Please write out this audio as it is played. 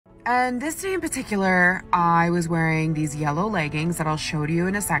And this day in particular, I was wearing these yellow leggings that I'll show to you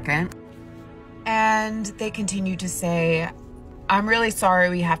in a second. And they continued to say, I'm really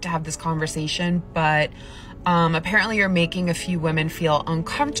sorry we have to have this conversation, but apparently you're making a few women feel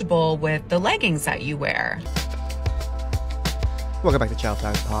uncomfortable with the leggings that you wear. Welcome back to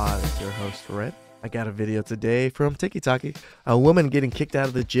TheChowTimePod. It's your host, Red. I got a video today from TikTok. A woman getting kicked out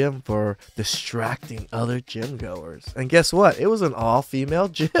of the gym for distracting other gym goers. And guess what? It was an all-female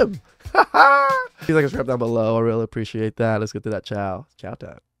gym. Please like and subscribe down below. I really appreciate that. Let's get to that chow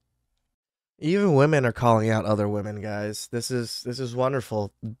time. Even women are calling out other women, guys. This is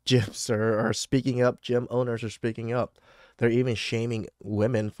wonderful. Gyms are speaking up. Gym owners are speaking up. They're even shaming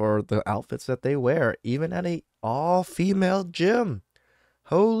women for the outfits that they wear, even at a all-female gym.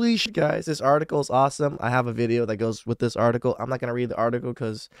 Holy shit, guys. This article is awesome. I have a video that goes with this article. I'm not going to read the article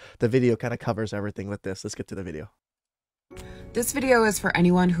because the video kind of covers everything with this. Let's get to the video. This video is for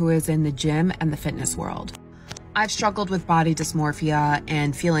anyone who is in the gym and the fitness world. I've struggled with body dysmorphia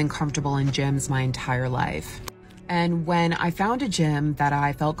and feeling comfortable in gyms my entire life. And when I found a gym that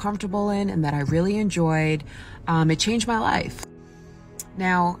I felt comfortable in and that I really enjoyed, it changed my life.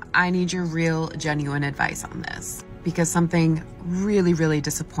 Now, I need your real, genuine advice on this because something really, really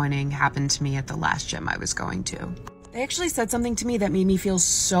disappointing happened to me at the last gym I was going to. They actually said something to me that made me feel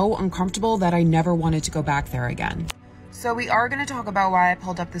so uncomfortable that I never wanted to go back there again. So we are going to talk about why I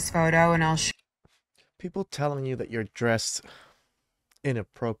pulled up this photo, and I'll show people telling you that you're dressed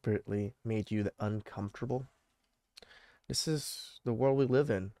inappropriately made you uncomfortable. This is the world we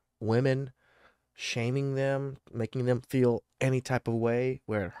live in. Women shaming them, making them feel any type of way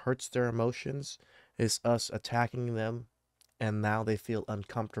where it hurts their emotions is us attacking them, and now they feel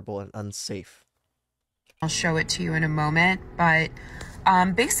uncomfortable and unsafe. I'll show it to you in a moment, but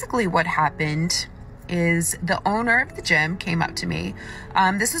basically what happened is the owner of the gym came up to me.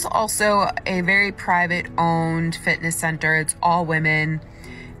 This is also a very private owned fitness center. It's all women,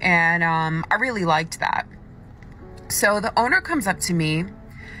 and I really liked that. So the owner comes up to me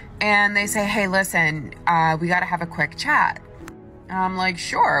and they say, hey, listen, we got to have a quick chat. And I'm like,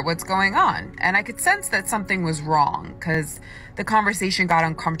 sure, what's going on? And I could sense that something was wrong because the conversation got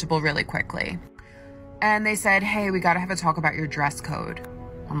uncomfortable really quickly. And they said, hey, we got to have a talk about your dress code.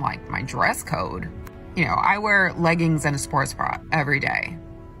 I'm like, my dress code? You know, I wear leggings and a sports bra every day.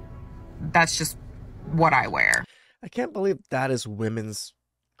 That's just what I wear. I can't believe that is women's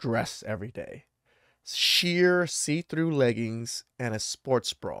dress every day. Sheer see-through leggings and a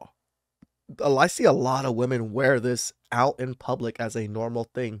sports bra. I see a lot of women wear this out in public as a normal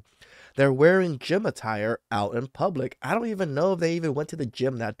thing. They're wearing gym attire out in public. I don't even know if they even went to the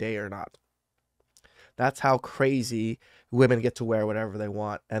gym that day or not. That's how crazy women get to wear whatever they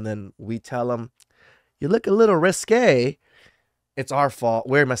want. And then we tell them, you look a little risque. It's our fault.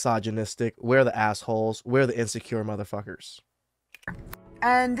 We're misogynistic. We're the assholes. We're the insecure motherfuckers.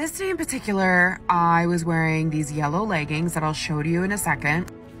 And this day in particular, I was wearing these yellow leggings that I'll show to you in a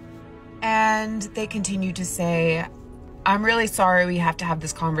second. And they continue to say, I'm really sorry we have to have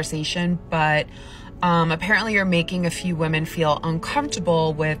this conversation, but apparently you're making a few women feel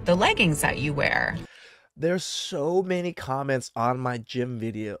uncomfortable with the leggings that you wear. There's so many comments on my gym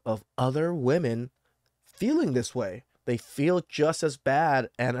video of other women feeling this way. They feel just as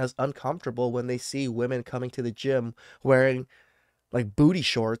bad and as uncomfortable when they see women coming to the gym wearing like booty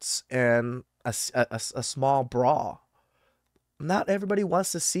shorts and a small bra. Not everybody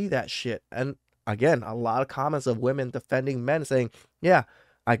wants to see that shit. And again, a lot of comments of women defending men saying, yeah,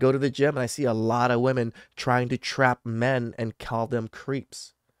 I go to the gym and I see a lot of women trying to trap men and call them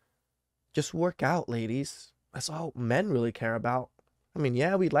creeps. Just work out, ladies. That's all men really care about. I mean,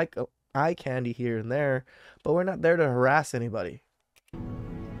 yeah, we like eye candy here and there, but we're not there to harass anybody.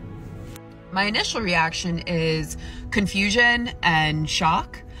 My initial reaction is confusion and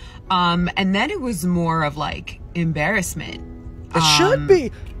shock. And then it was more of like embarrassment. It should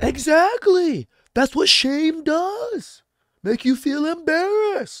be. Exactly. That's what shame does. Make you feel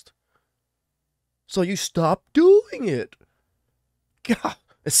embarrassed. So you stop doing it. God,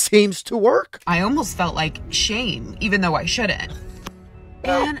 it seems to work. I almost felt like shame, even though I shouldn't.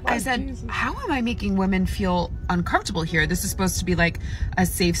 And I said, Jesus, how am I making women feel uncomfortable here? This is supposed to be like a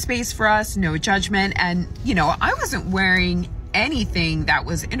safe space for us, no judgment. And, you know, I wasn't wearing anything that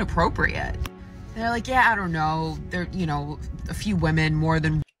was inappropriate. They're like, yeah, I don't know. There, you know, a few women more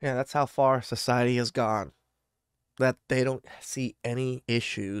than. Yeah, that's how far society has gone. That they don't see any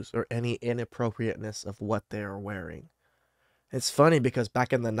issues or any inappropriateness of what they are wearing. It's funny because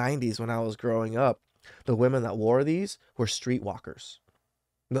back in the 90s when I was growing up, the women that wore these were streetwalkers.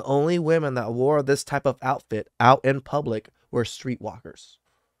 The only women that wore this type of outfit out in public were streetwalkers.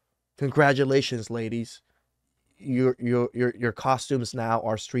 Congratulations, ladies. Your costumes now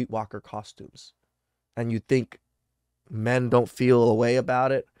are streetwalker costumes. And you think men don't feel a way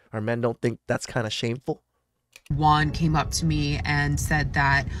about it, or men don't think that's kind of shameful? Juan came up to me and said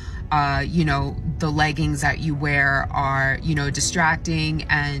that, you know, the leggings that you wear are, you know, distracting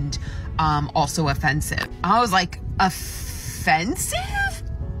and also offensive. I was like, offensive?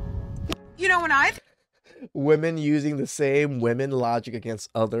 You know, when I Women using the same women logic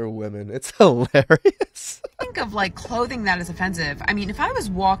against other women. It's hilarious. think of like clothing that is offensive, I mean, if I was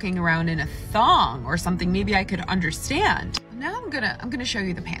walking around in a thong or something, maybe I could understand. Now I'm gonna show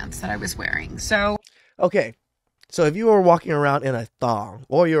you the pants that I was wearing. So Okay, so if you were walking around in a thong,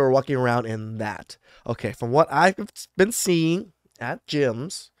 or you were walking around in that, okay, from what I've been seeing at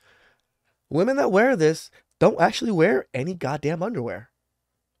gyms, women that wear this don't actually wear any goddamn underwear.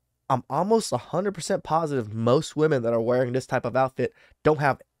 I'm almost 100% positive most women that are wearing this type of outfit don't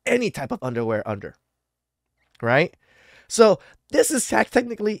have any type of underwear under, right? So this is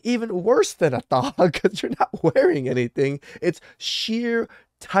technically even worse than a thong because you're not wearing anything. It's sheer,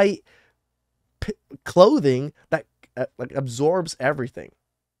 tight clothing that like absorbs everything.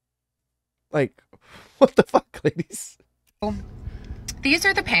 Like, what the fuck, ladies? these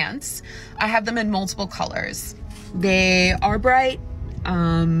are the pants. I have them in multiple colors. They are bright.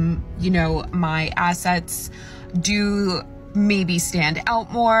 You know, my assets do maybe stand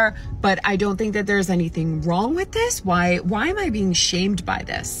out more, but I don't think that there's anything wrong with this. Why am I being shamed by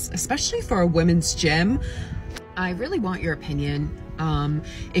this, especially for a women's gym? I really want your opinion.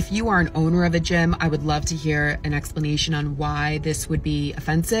 If you are an owner of a gym, I would love to hear an explanation on why this would be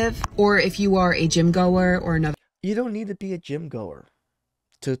offensive. Or if you are a gym goer or another. You don't need to be a gym goer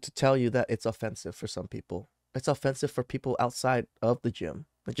to tell you that it's offensive for some people. It's offensive for people outside of the gym.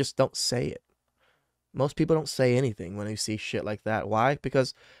 They just don't say it. Most people don't say anything when they see shit like that. Why?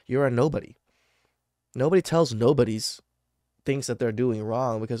 Because you're a nobody. Nobody tells nobodies things that they're doing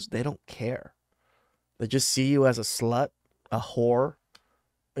wrong because they don't care. They just see you as a slut, a whore,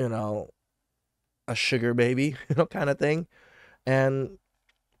 you know, a sugar baby, you know, kind of thing. And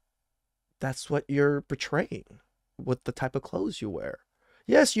that's what you're portraying with the type of clothes you wear.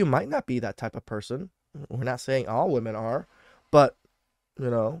 Yes, you might not be that type of person. We're not saying all women are, but you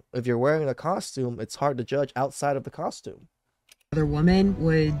know, if you're wearing a costume, it's hard to judge outside of the costume. Other woman,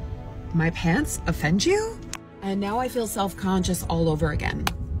 would my pants offend you? And now I feel self-conscious all over again.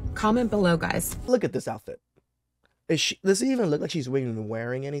 Comment below, guys. Look at this outfit. Does it even look like she's even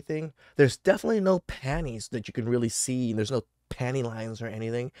wearing anything? There's definitely no panties that you can really see. There's no panty lines or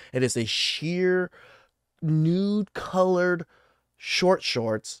anything. It is a sheer nude colored short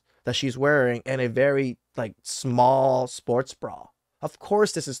shorts that she's wearing and a very like small sports bra. Of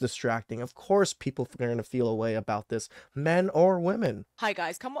course this is distracting. Of course people are going to feel a way about this, men or women. Hi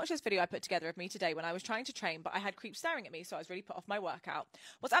guys, come watch this video I put together of me today when I was trying to train, but I had creeps staring at me, so I was really put off my workout.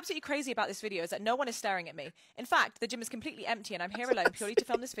 What's absolutely crazy about this video is that no one is staring at me. In fact, the gym is completely empty and I'm here alone purely to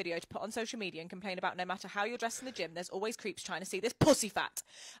film this video to put on social media and complain about no matter how you're dressed in the gym, there's always creeps trying to see this pussy fat.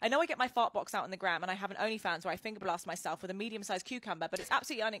 I know I get my fart box out on the gram and I have an OnlyFans where I finger blast myself with a medium-sized cucumber, but it's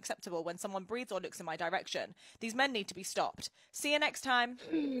absolutely unacceptable when someone breathes or looks in my direction. These men need to be stopped. See you next time.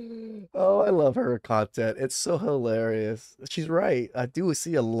 Oh, I love her content. It's so hilarious. She's right. I do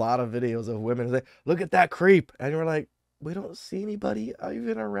see a lot of videos of women say, look at that creep. And you're like, we don't see anybody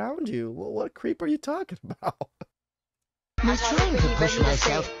even around you. Well, what creep are you talking about? I'm trying to push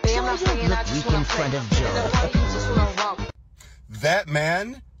myself so I don't look weak in front of Joe. That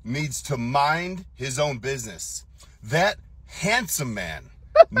man needs to mind his own business. That handsome man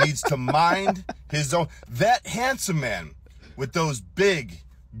needs to mind his own. That handsome man with those big,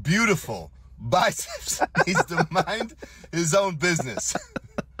 beautiful biceps needs to mind his own business.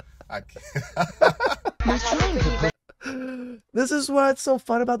 This is what's so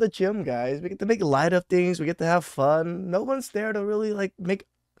fun about the gym, guys. We get to make light of things. We get to have fun. No one's there to really like make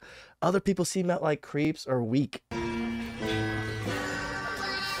other people seem out like creeps or weak.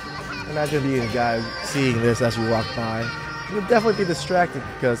 Imagine being a guy seeing this as you walk by. You'll definitely be distracted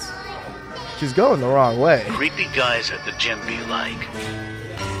because she's going the wrong way. Creepy guys at the gym be like.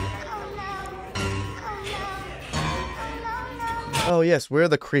 Oh yes, we're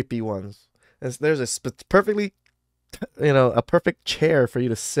the creepy ones. There's a perfectly, you know, a perfect chair for you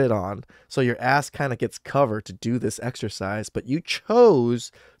to sit on, so your ass kind of gets covered to do this exercise. But you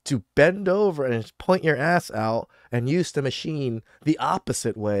chose to bend over and point your ass out and use the machine the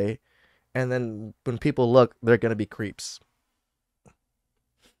opposite way, and then when people look, they're gonna be creeps.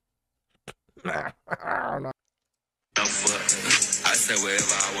 I say wherever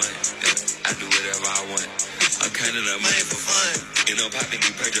I want. I do whatever I want. I'm kind of money for fun. You know, popping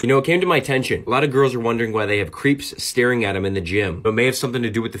new purchase. You know, it came to my attention. A lot of girls are wondering why they have creeps staring at them in the gym. It may have something to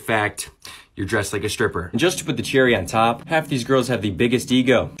do with the fact you're dressed like a stripper. And just to put the cherry on top, half these girls have the biggest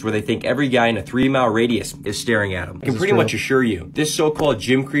ego, where they think every guy in a 3-mile radius is staring at them. I can pretty much assure you, this so-called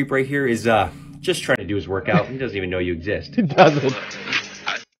gym creep right here is just trying to do his workout. He doesn't even know you exist. He doesn't.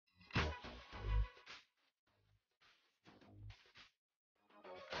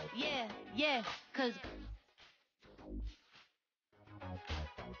 Yeah, cause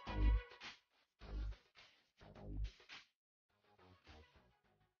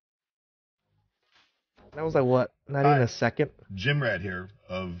That was like, what? Not even a second? Gym rat here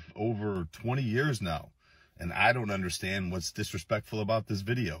of over 20 years now, and I don't understand what's disrespectful about this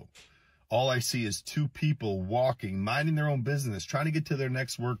video. All I see is two people walking, minding their own business, trying to get to their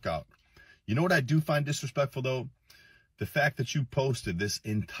next workout. You know what I do find disrespectful, though? The fact that you posted this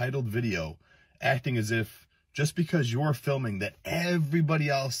entitled video acting as if just because you're filming that everybody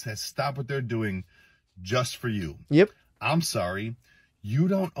else has stopped what they're doing just for you. Yep. I'm sorry. You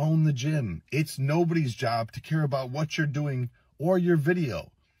don't own the gym. It's nobody's job to care about what you're doing or your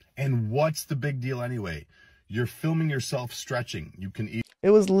video. And what's the big deal anyway? You're filming yourself stretching. You can eat.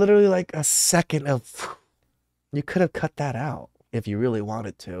 It was literally like a second of... You could have cut that out if you really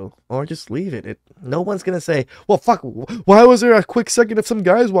wanted to. Or just leave it. No one's going to say, well, fuck, why was there a quick second of some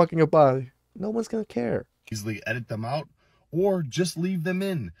guys walking up by? No one's going to care. Easily edit them out or just leave them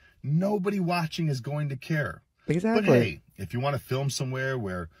in. Nobody watching is going to care. Exactly. But hey, if you want to film somewhere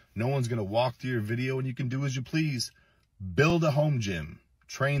where no one's going to walk through your video and you can do as you please, build a home gym,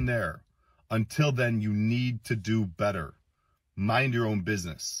 train there. Until then, you need to do better. Mind your own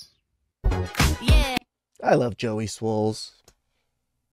business. yeah. I love Joey Swoles.